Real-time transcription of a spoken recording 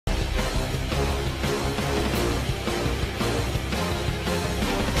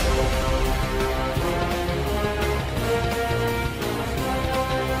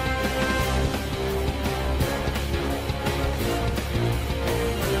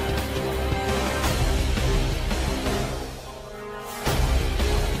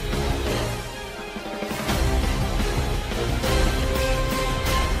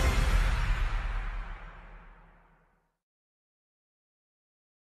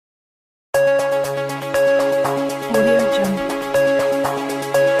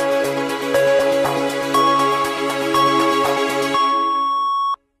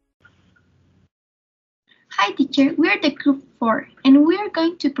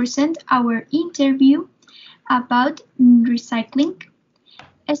going to present our interview about recycling.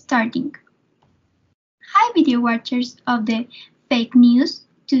 Starting. Hi, video watchers of the fake news.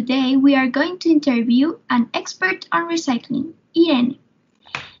 Today we are going to interview an expert on recycling, Irene.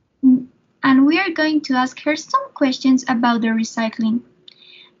 And we are going to ask her some questions about the recycling.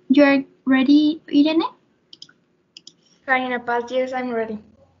 You are ready, Irene? Hi, Nepal. Yes, I'm ready.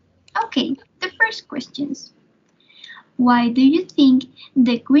 Okay, the first questions. Why do you think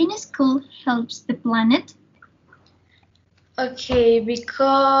the Green School helps the planet? Okay,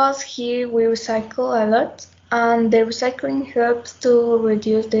 because here we recycle a lot, and the recycling helps to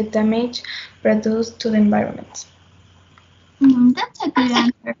reduce the damage produced to the environment. That's a good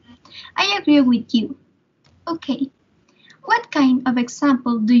answer. I agree with you. Okay, what kind of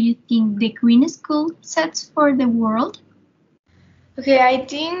example do you think the Green School sets for the world? Okay, I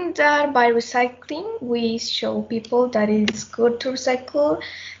think that by recycling, we show people that it's good to recycle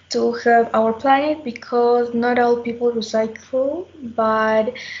to help our planet because not all people recycle,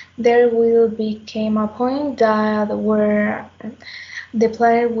 but there will become a point that where the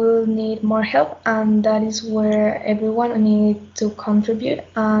planet will need more help, and that is where everyone needs to contribute,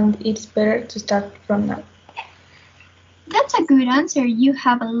 and it's better to start from now. That's a good answer. You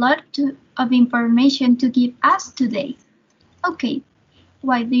have a lot of information to give us today. Okay,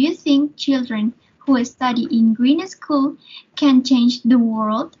 why do you think children who study in Green School can change the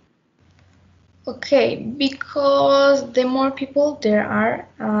world? Okay, because the more people there are,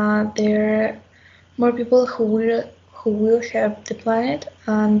 there more people who will help the planet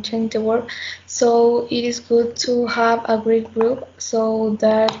and change the world. So it is good to have a great group so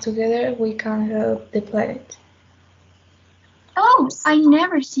that together we can help the planet. Oh, I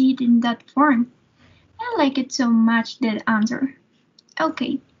never see it in that form. I like it so much, that answer.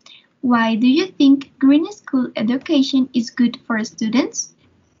 Okay, why do you think Green School education is good for students?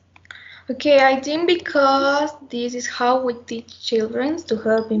 Okay, I think because this is how we teach children to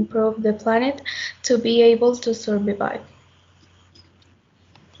help improve the planet to be able to survive.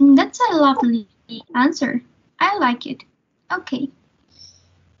 That's a lovely answer. I like it. Okay,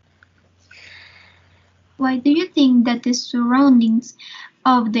 why do you think that the surroundings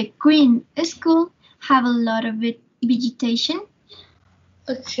of the Green School have a lot of vegetation?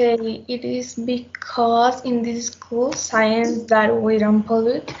 Okay, it is because in this school, science that we don't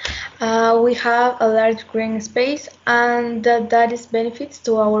pollute, we have a large green space, and that is benefits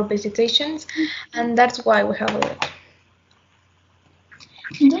to our vegetations, and that's why we have a lot.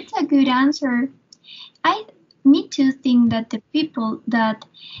 That's a good answer. I me too think that the people that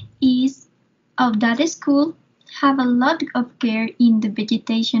is of that school have a lot of care in the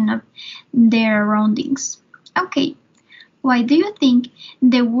vegetation of their surroundings. Okay, why do you think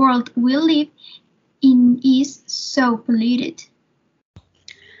the world we live in is so polluted?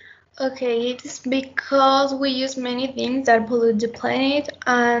 Okay, it is because we use many things that pollute the planet,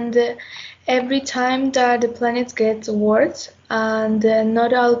 and every time that the planet gets worse, and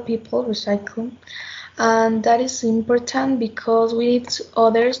not all people recycle, and that is important because we need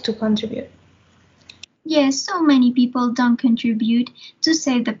others to contribute. Yes, so many people don't contribute to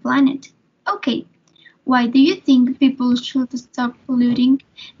save the planet. Okay, why do you think people should stop polluting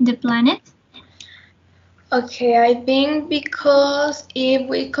the planet? Okay, I think because if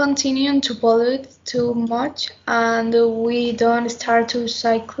we continue to pollute too much and we don't start to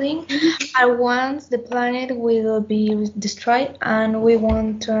recycling, at once the planet will be destroyed and we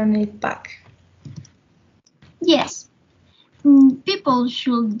won't turn it back. Yes, people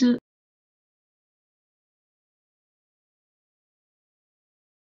should do.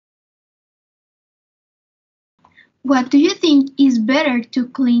 What do you think is better to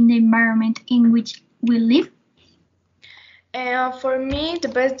clean the environment in which we live? And for me, the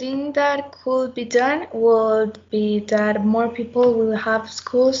best thing that could be done would be that more people will have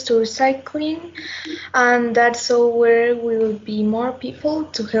schools to recycling, and that's so where will be more people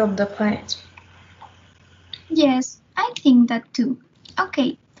to help the planet. Yes, I think that too.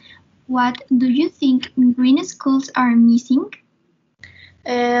 Okay, what do you think green schools are missing?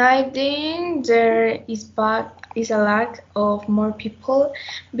 I think there is a lack of more people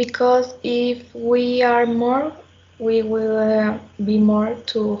because if we are more, we will be more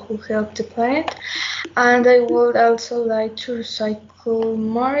to who help the planet, and I would also like to recycle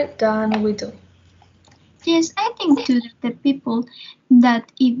more than we do. Yes, I think too that the people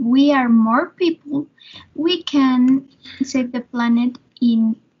that if we are more people, we can save the planet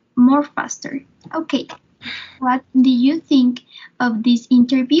in more faster. Okay, what do you think of this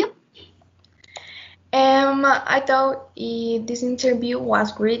interview? I thought this interview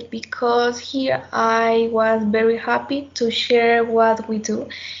was great because here I was very happy to share what we do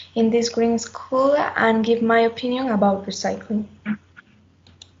in this green school and give my opinion about recycling.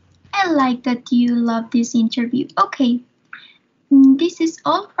 I like that you love this interview. Okay, this is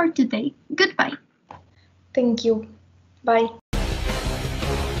all for today. Goodbye. Thank you. Bye.